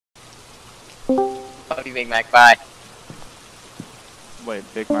Love you, Big Mac. Bye. Wait,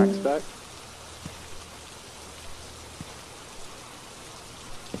 Big Mac's back?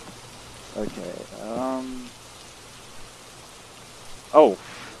 Okay, Oh!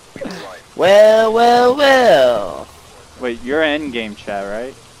 Well, well, well. Wait, you're in game chat,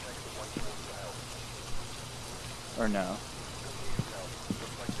 right? Or no?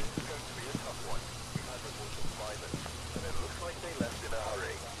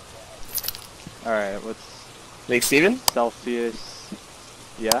 Alright, what's... Big Steven? Celsius...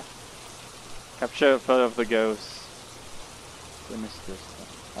 Yeah? Capture a photo of the ghost. Witness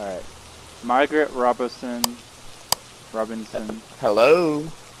this. Alright. Margaret Robinson. Hello?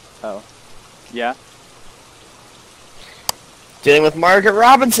 Oh. Yeah? Dealing with Margaret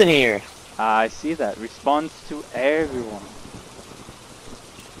Robinson here. I see that. Responds to everyone.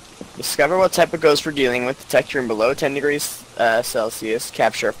 Discover what type of ghost we're dealing with. Detect room below 10 degrees Celsius.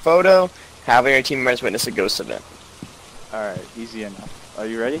 Capture a photo. Have your team members witness a ghost event. Alright, easy enough. Are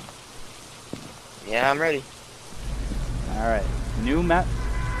you ready? Yeah, I'm ready. Alright. New map,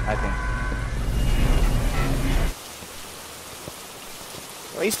 I think.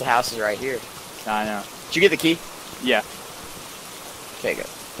 At least the house is right here. I know. Did you get the key? Yeah. Okay, good.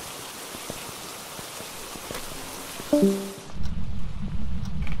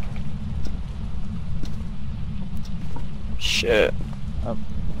 Shit. Oh.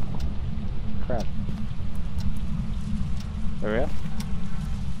 Crap. There we go.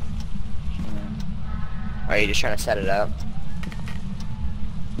 Are you just trying to set it up?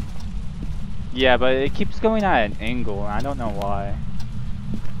 Yeah, but it keeps going at an angle, and I don't know why.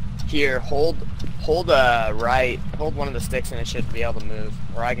 Here, hold right, hold one of the sticks and it should be able to move.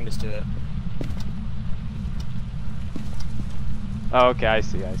 Or I can just do it. Oh, okay, I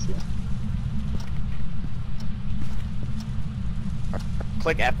see.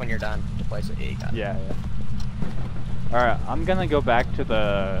 Click F when you're done to place it. Yeah, you got it. Yeah. Alright, I'm gonna go back to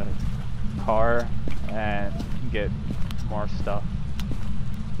the car and get more stuff.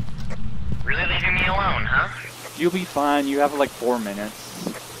 Really leaving me alone, huh? You'll be fine, you have like 4 minutes.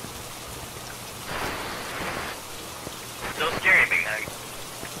 Still scary, Big Nug.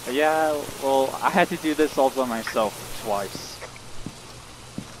 Yeah, well, I had to do this all by myself twice.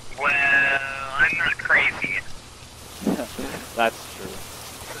 Well, I'm not crazy. That's true.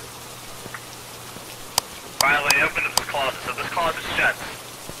 By the way, I opened up this closet, so this closet's shut.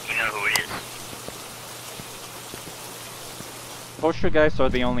 You know who it is. Poltergeists are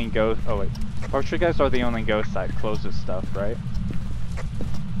the only ghost. Oh wait, Poltergeists are the only ghost that closes stuff, right?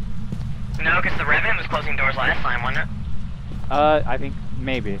 No, because the Revenant was closing doors last time, wasn't it? I think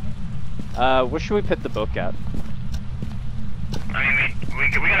maybe. Where should we put the book at? I mean,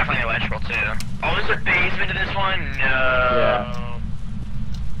 we gotta find the electrical too. Oh, there's a basement to this one? No. Yeah.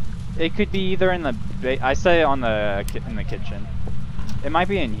 It could be either in the I say in the kitchen. It might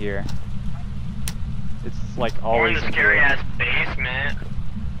be in here. It's like always or in the scary ass basement.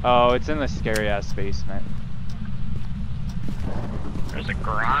 Oh, it's in the scary ass basement. There's a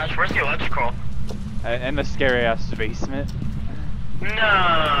garage. Where's the electrical? In the scary ass basement.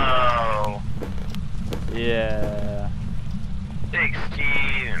 No. Yeah. Big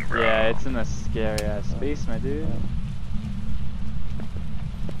Steven, bro. Yeah, it's in the scary ass basement, dude.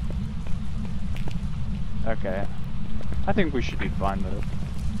 Okay. I think we should be fine with it.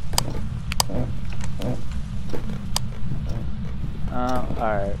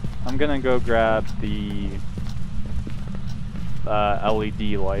 Alright. I'm gonna go grab the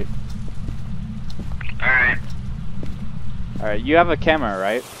LED light. Alright. Alright, you have a camera,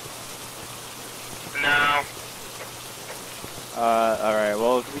 right? No. Alright,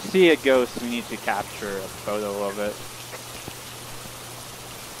 well if we see a ghost we need to capture a photo of it.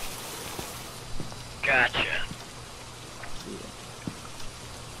 Gotcha.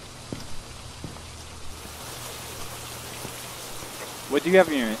 What do you have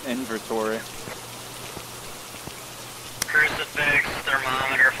in your inventory? Crucifix,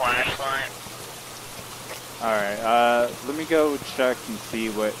 thermometer, flashlight. Alright, let me go check and see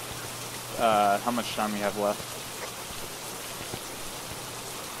what, how much time we have left.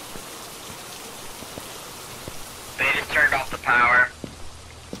 They just turned off the power.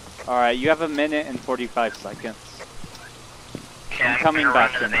 Alright, you have 1 minute and 45 seconds. Okay, I'm coming gonna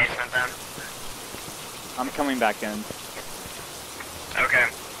back run to in. the basement then. I'm coming back in. Okay.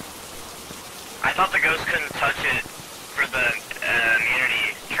 I thought the ghost couldn't touch it for the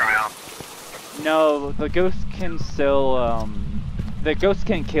immunity trial. No, the ghost can still, the ghost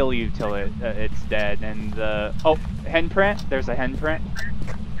can kill you till it's dead, and the... Oh, handprint? There's a handprint.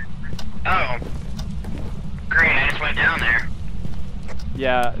 Oh. Great, I just went down there.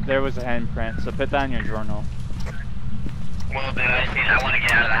 Yeah, there was a handprint, so put that in your journal. Well, dude, I want to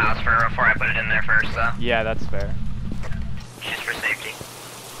get out of the house before I put it in there first, so. Yeah, that's fair. Just for safety.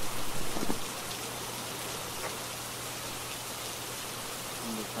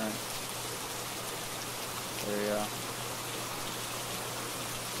 There we go.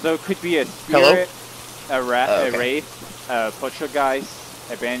 So it could be a spirit, a wraith, a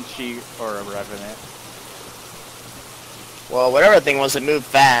poltergeist, a banshee, or a revenant. Well, whatever thing was, it moved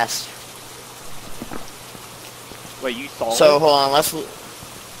fast. Wait, you saw it? So, hold on,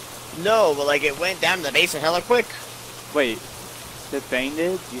 No, but like, it went down to the basement hella quick. Wait, the thing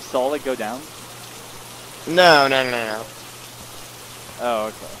did? You saw it go down? No. Oh,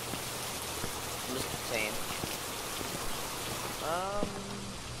 okay. I'm just saying.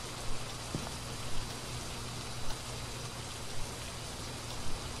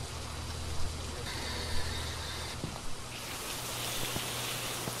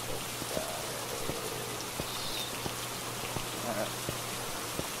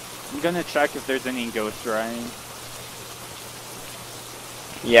 I'm gonna check if there's any ghost writing.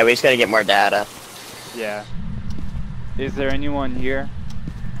 Yeah, we just gotta get more data. Yeah. Is there anyone here?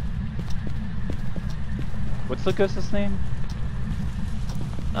 What's the ghost's name?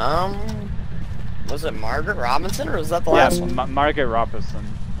 Was it Margaret Robinson, or was that the last one? Margaret Robinson.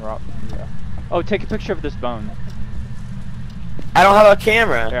 Yeah. Oh, take a picture of this bone. I don't have a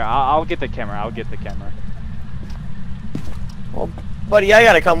camera. Here, I'll get the camera. Well, buddy, I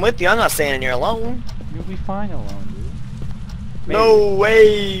gotta come with you. I'm not standing here alone. You'll be fine alone, dude. Maybe. No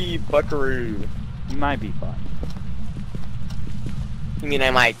way, buckaroo. You might be fine. You mean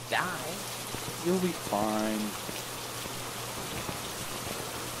I might die? You'll be fine.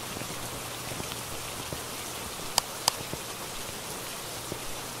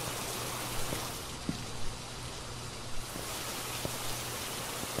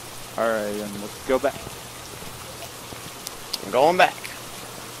 Alright, then let's go back. I'm going back.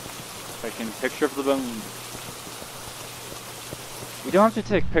 Taking a picture of the bone. We don't have to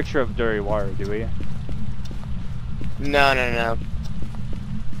take a picture of dirty water, do we? No.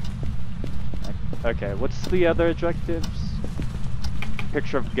 Okay, what's the other objectives?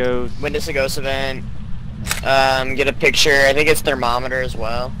 Picture of ghost. Witness a ghost event. Get a picture. I think it's thermometer as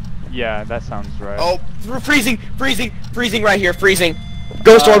well. Yeah, that sounds right. Oh, freezing right here, freezing.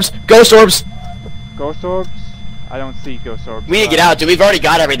 Ghost orbs. Ghost orbs? I don't see ghost orbs. We need to get out, dude. We've already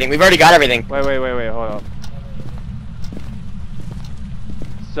got everything. Wait, hold up.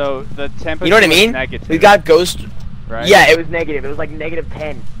 So, the temperature you know what I mean? Negative, we got ghost... right? Yeah, it was negative. It was like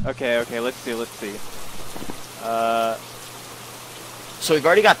 -10. Okay, let's see. So we've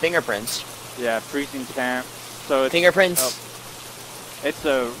already got fingerprints. Yeah, freezing temp. So it's... Fingerprints. Oh, it's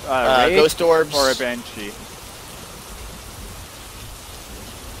a wraith ghost orbs. or a banshee.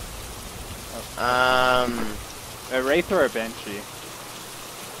 A wraith or a banshee.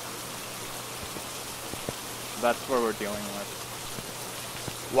 That's what we're dealing with.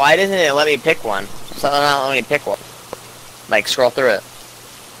 Why doesn't it let me pick one? So not let me pick one. Like, scroll through it.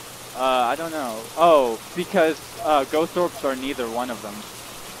 I don't know. Oh, because ghost orbs are neither one of them.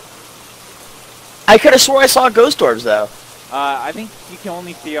 I could have swore I saw ghost orbs, though. I think you can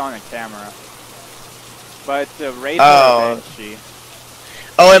only see it on a camera. But it's a wraith or a banshee.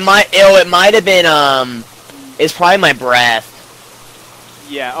 Oh, it might have been, it's probably my breath.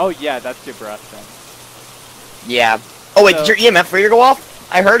 Yeah, oh yeah, that's your breath then. Yeah. Oh wait, did your EMF reader go off?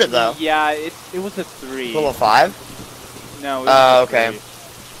 I heard it though. Yeah, it was a 3. Level 5? No, it was a okay. 3.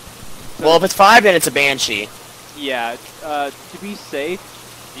 So, well, if it's 5, then it's a banshee. Yeah, to be safe,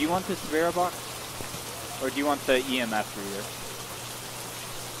 do you want the Severa box? Or do you want the EMF reader?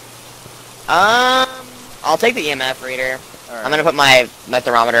 I'll take the EMF reader. Right. I'm gonna put my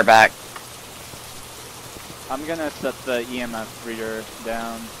thermometer back. I'm gonna set the EMF reader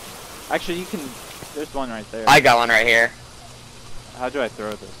down. Actually, you can... There's one right there. I got one right here. How do I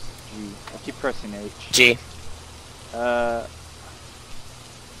throw this? G. I keep pressing H. G.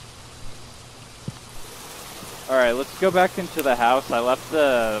 Alright, let's go back into the house. I left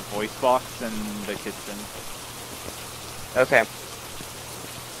the voice box in the kitchen. Okay.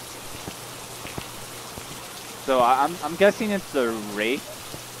 So I'm guessing it's the wraith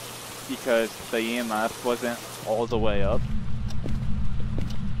because the EMF wasn't all the way up.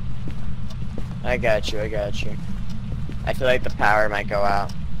 I got you. I feel like the power might go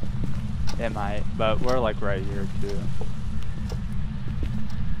out. It might, but we're like right here too.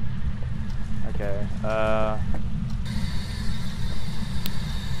 Okay, oh.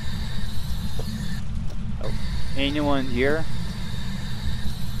 Anyone here?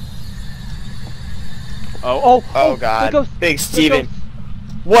 Oh god. Big Steven.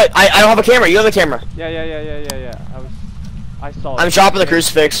 What? I don't have a camera. You have a camera. Yeah. I saw it. I'm dropping the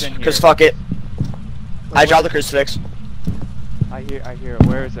crucifix, because fuck it. I dropped the crucifix. I hear it.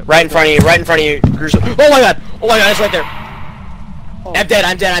 Where is it? Right in front of you, right in front of you. Crucifix. Oh my god! Oh my god, it's right there. Oh. I'm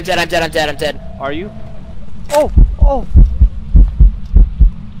dead. Are you? Oh!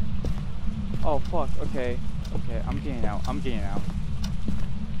 Oh fuck, okay. Okay, I'm getting out.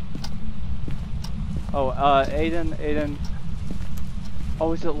 Oh, Aiden.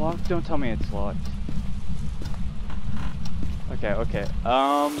 Oh, is it locked? Don't tell me it's locked. Okay.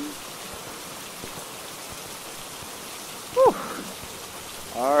 Whew.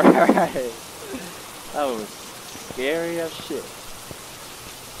 Alright. That was scary as shit.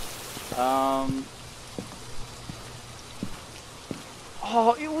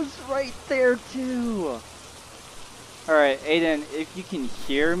 Oh, it was right there too! Alright, Aiden, if you can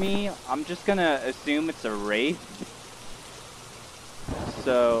hear me, I'm just gonna assume it's a wraith.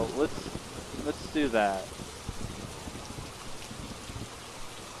 So, let's do that.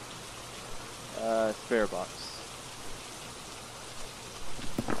 Spare box.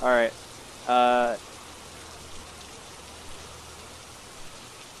 Alright,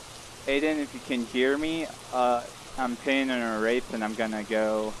 Aiden, if you can hear me, I'm pinning a wraith and I'm gonna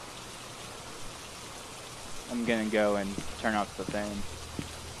go and turn off the thing.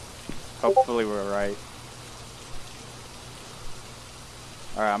 Hopefully we're right.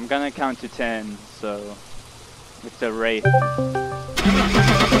 Alright, I'm gonna count to 10, so it's a wraith.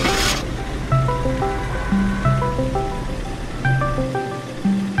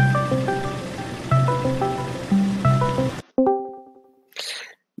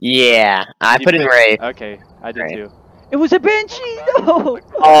 Yeah, I put in Wraith. Okay, I did too. It was a banshee! No!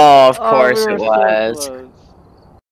 Oh, of course we it were so was. close.